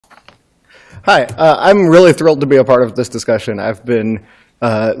Hi, I'm really thrilled to be a part of this discussion. I've been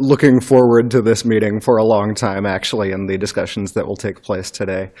looking forward to this meeting for a long time, actually, and the discussions that will take place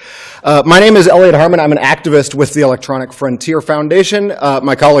today. My name is Elliot Harmon. I'm an activist with the Electronic Frontier Foundation.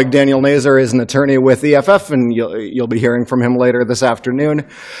 My colleague Daniel Nazer is an attorney with EFF, and you'll be hearing from him later this afternoon.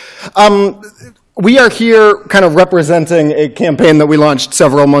 We are here kind of representing a campaign that we launched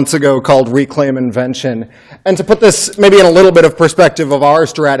several months ago called Reclaim Invention. And to put this maybe in a little bit of perspective of our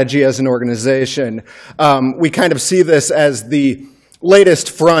strategy as an organization, we kind of see this as the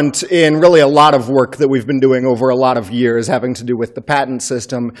latest front in really a lot of work that we've been doing over a lot of years having to do with the patent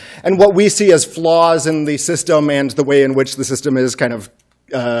system and what we see as flaws in the system and the way in which the system is kind of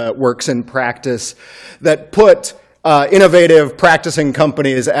works in practice that put innovative practicing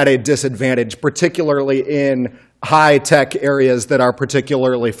companies at a disadvantage, particularly in high-tech areas that are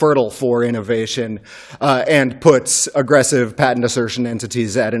particularly fertile for innovation and puts aggressive patent assertion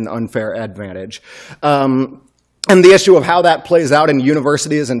entities at an unfair advantage. And the issue of how that plays out in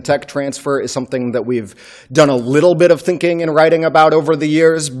universities and tech transfer is something that we've done a little bit of thinking and writing about over the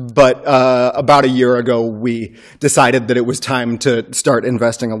years, but about a year ago we decided that it was time to start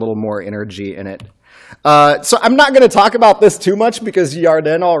investing a little more energy in it. So I'm not going to talk about this too much because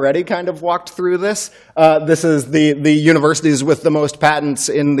Yarden already kind of walked through this. This is the universities with the most patents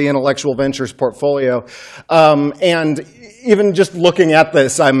in the intellectual ventures portfolio. And even just looking at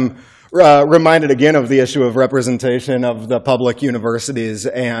this, I'm reminded again of the issue of representation of the public universities,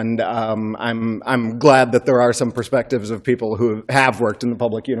 and I'm glad that there are some perspectives of people who have worked in the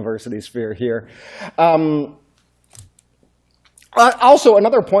public university sphere here. Also,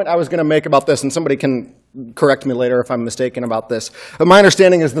 another point I was going to make about this, and somebody can correct me later if I'm mistaken about this, but my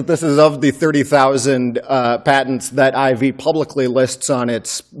understanding is that this is of the 30,000 patents that IV publicly lists on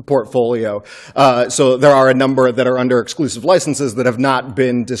its portfolio. So there are a number that are under exclusive licenses that have not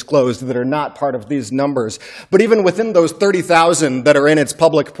been disclosed, that are not part of these numbers. But even within those 30,000 that are in its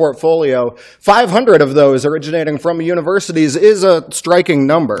public portfolio, 500 of those originating from universities is a striking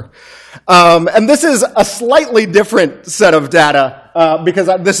number. And this is a slightly different set of data because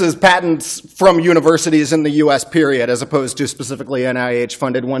this is patents from universities in the US, period, as opposed to specifically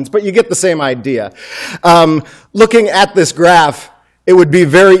NIH-funded ones. But you get the same idea. Looking at this graph, it would be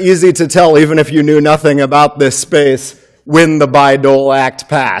very easy to tell, even if you knew nothing about this space, when the Bayh-Dole Act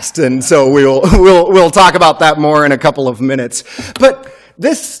passed. And so we'll talk about that more in a couple of minutes. But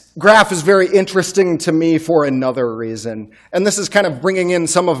this graph is very interesting to me for another reason, and this is kind of bringing in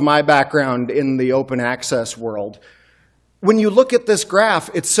some of my background in the open access world. When you look at this graph,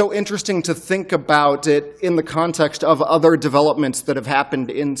 it's so interesting to think about it in the context of other developments that have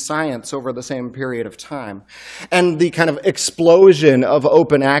happened in science over the same period of time, and the kind of explosion of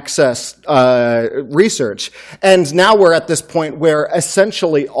open access research. And now we're at this point where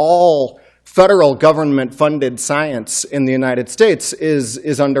essentially all federal government-funded science in the United States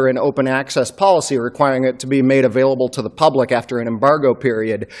is under an open access policy requiring it to be made available to the public after an embargo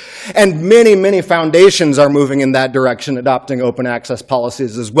period. And many, many foundations are moving in that direction, adopting open access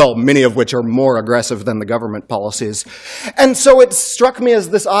policies as well, many of which are more aggressive than the government policies. And so it struck me as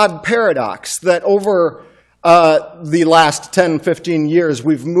this odd paradox that over the last 10, 15 years,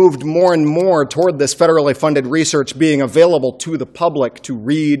 we've moved more and more toward this federally funded research being available to the public to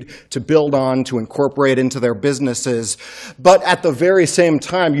read, to build on, to incorporate into their businesses. But at the very same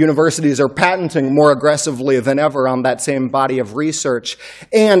time, universities are patenting more aggressively than ever on that same body of research.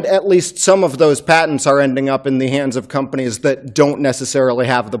 And at least some of those patents are ending up in the hands of companies that don't necessarily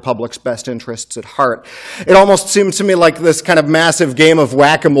have the public's best interests at heart. It almost seems to me like this kind of massive game of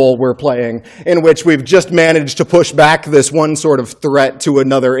whack-a-mole we're playing, in which we've just managed to push back this one sort of threat to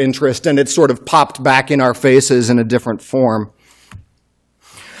another interest, and it's sort of popped back in our faces in a different form.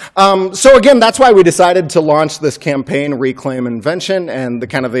 So again, that's why we decided to launch this campaign, Reclaim Invention, and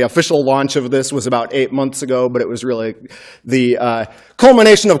the official launch of this was about 8 months ago, but it was really the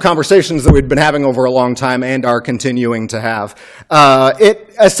culmination of conversations that we'd been having over a long time and are continuing to have.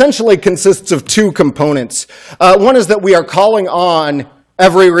 It essentially consists of two components. One is that we are calling on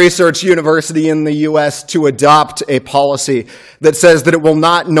every research university in the US to adopt a policy that says that it will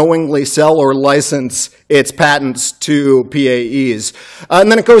not knowingly sell or license its patents to PAEs.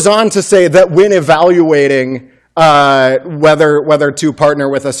 And then it goes on to say that when evaluating whether to partner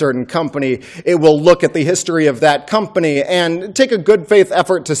with a certain company, it will look at the history of that company and take a good faith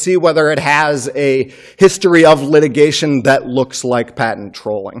effort to see whether it has a history of litigation that looks like patent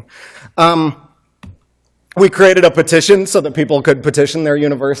trolling. We created a petition so that people could petition their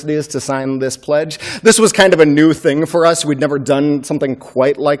universities to sign this pledge. This was kind of a new thing for us. We'd never done something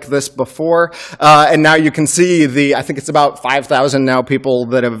quite like this before. And now you can see I think it's about 5,000 now people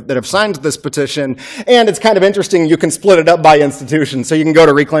that have signed this petition. And it's kind of interesting. You can split it up by institution. So you can go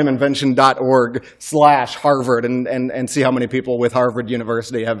to reclaiminvention.org/Harvard and see how many people with Harvard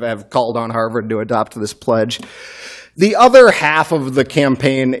University have called on Harvard to adopt this pledge. The other half of the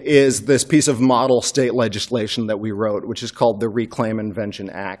campaign is this piece of model state legislation that we wrote, which is called the Reclaim Invention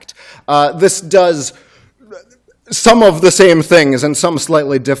Act. This does some of the same things and some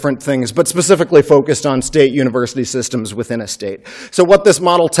slightly different things, but specifically focused on state university systems within a state. So what this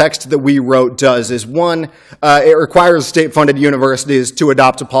model text that we wrote does is, one, it requires state-funded universities to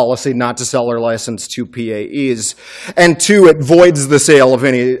adopt a policy not to sell or license to PAEs, and two, it voids the sale of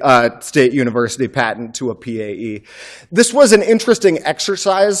any state university patent to a PAE. This was an interesting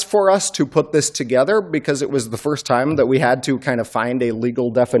exercise for us to put this together because it was the first time that we had to kind of find a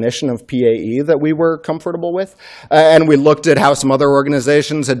legal definition of PAE that we were comfortable with. And we looked at how some other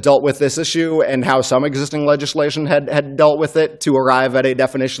organizations had dealt with this issue and how some existing legislation had dealt with it to arrive at a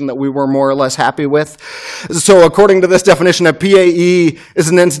definition that we were more or less happy with. So according to this definition, a PAE is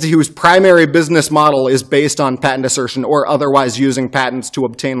an entity whose primary business model is based on patent assertion or otherwise using patents to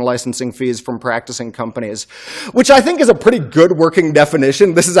obtain licensing fees from practicing companies, which I think is a pretty good working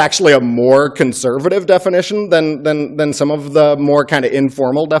definition. This is actually a more conservative definition than some of the more kind of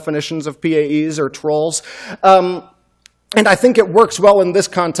informal definitions of PAEs or trolls. And I think it works well in this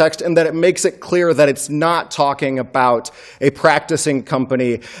context in that it makes it clear that it's not talking about a practicing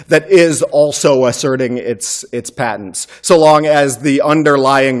company that is also asserting its patents, so long as the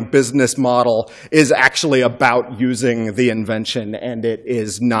underlying business model is actually about using the invention and it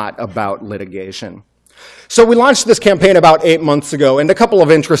is not about litigation. So we launched this campaign about 8 months ago, and a couple of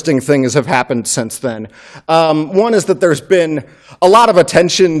interesting things have happened since then. One is that there's been a lot of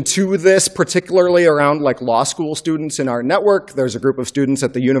attention to this, particularly around like law school students in our network. There's a group of students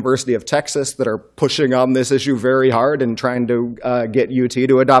at the University of Texas that are pushing on this issue very hard and trying to get UT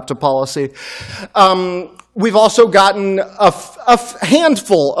to adopt a policy. We've also gotten a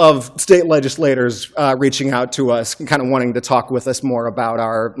handful of state legislators reaching out to us, kind of wanting to talk with us more about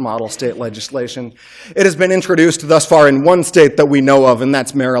our model state legislation. It has been introduced thus far in one state that we know of, and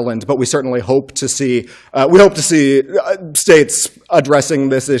that's Maryland. But we certainly hope to see states addressing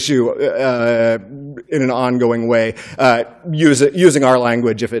this issue in an ongoing way, using our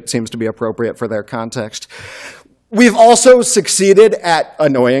language if it seems to be appropriate for their context. We've also succeeded at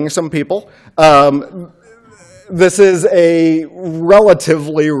annoying some people. This is a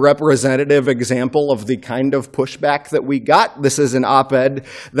relatively representative example of the kind of pushback that we got. This is an op-ed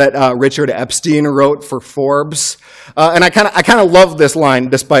that Richard Epstein wrote for Forbes. And I kind of love this line,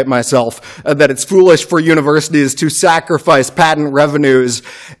 despite myself, that it's foolish for universities to sacrifice patent revenues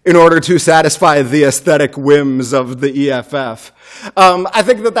in order to satisfy the aesthetic whims of the EFF. I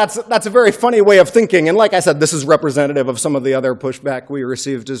think that's a very funny way of thinking, and like I said, this is representative of some of the other pushback we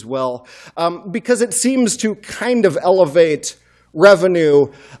received as well, because it seems to kind of elevate revenue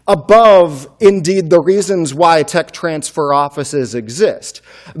above, indeed, the reasons why tech transfer offices exist.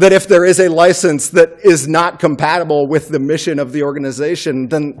 That if there is a license that is not compatible with the mission of the organization,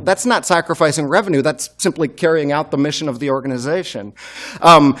 then that's not sacrificing revenue, that's simply carrying out the mission of the organization.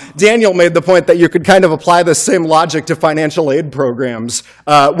 Daniel made the point that you could kind of apply the same logic to financial aid programs,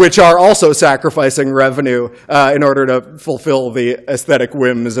 which are also sacrificing revenue in order to fulfill the aesthetic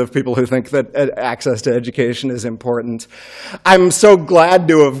whims of people who think that access to education is important. I'm so glad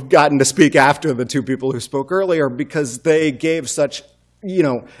to have gotten to speak after the two people who spoke earlier because they gave such,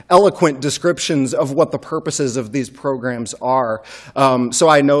 eloquent descriptions of what the purposes of these programs are. So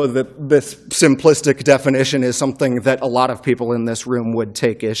I know that this simplistic definition is something that a lot of people in this room would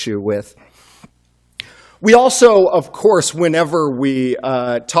take issue with. We also, of course, whenever we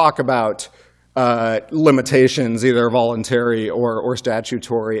talk about limitations, either voluntary or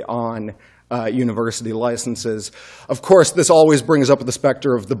statutory, on university licenses. Of course, this always brings up the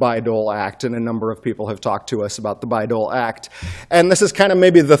specter of the Bayh-Dole Act, and a number of people have talked to us about the Bayh-Dole Act. And this is kind of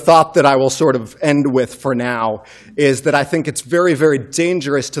maybe the thought that I will sort of end with for now, is that I think it's very, very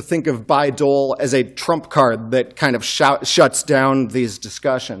dangerous to think of Bayh-Dole as a trump card that kind of shuts down these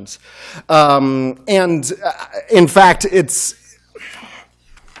discussions. In fact,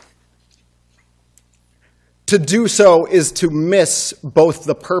 to do so is to miss both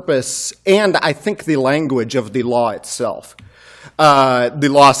the purpose and, I think, the language of the law itself. the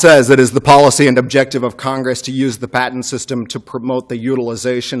law says it is the policy and objective of Congress to use the patent system to promote the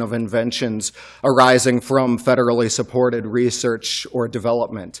utilization of inventions arising from federally supported research or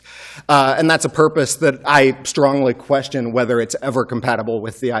development. And that's a purpose that I strongly question whether it's ever compatible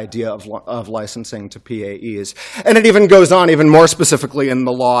with the idea of licensing to PAEs. And it even goes on, even more specifically in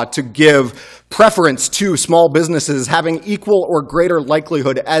the law, to give preference to small businesses having equal or greater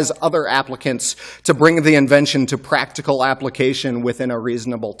likelihood as other applicants to bring the invention to practical application within a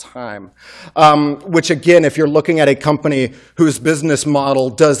reasonable time. Which again, if you're looking at a company whose business model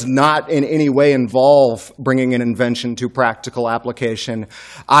does not in any way involve bringing an invention to practical application,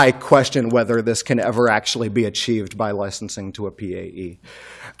 I question whether this can ever actually be achieved by licensing to a PAE.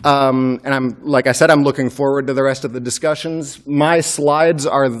 And like I said, I'm looking forward to the rest of the discussions. My slides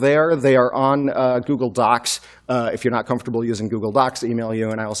are there. They are on Google Docs. If you're not comfortable using Google Docs, email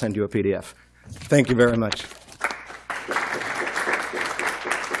you and I will send you a PDF. Thank you very much.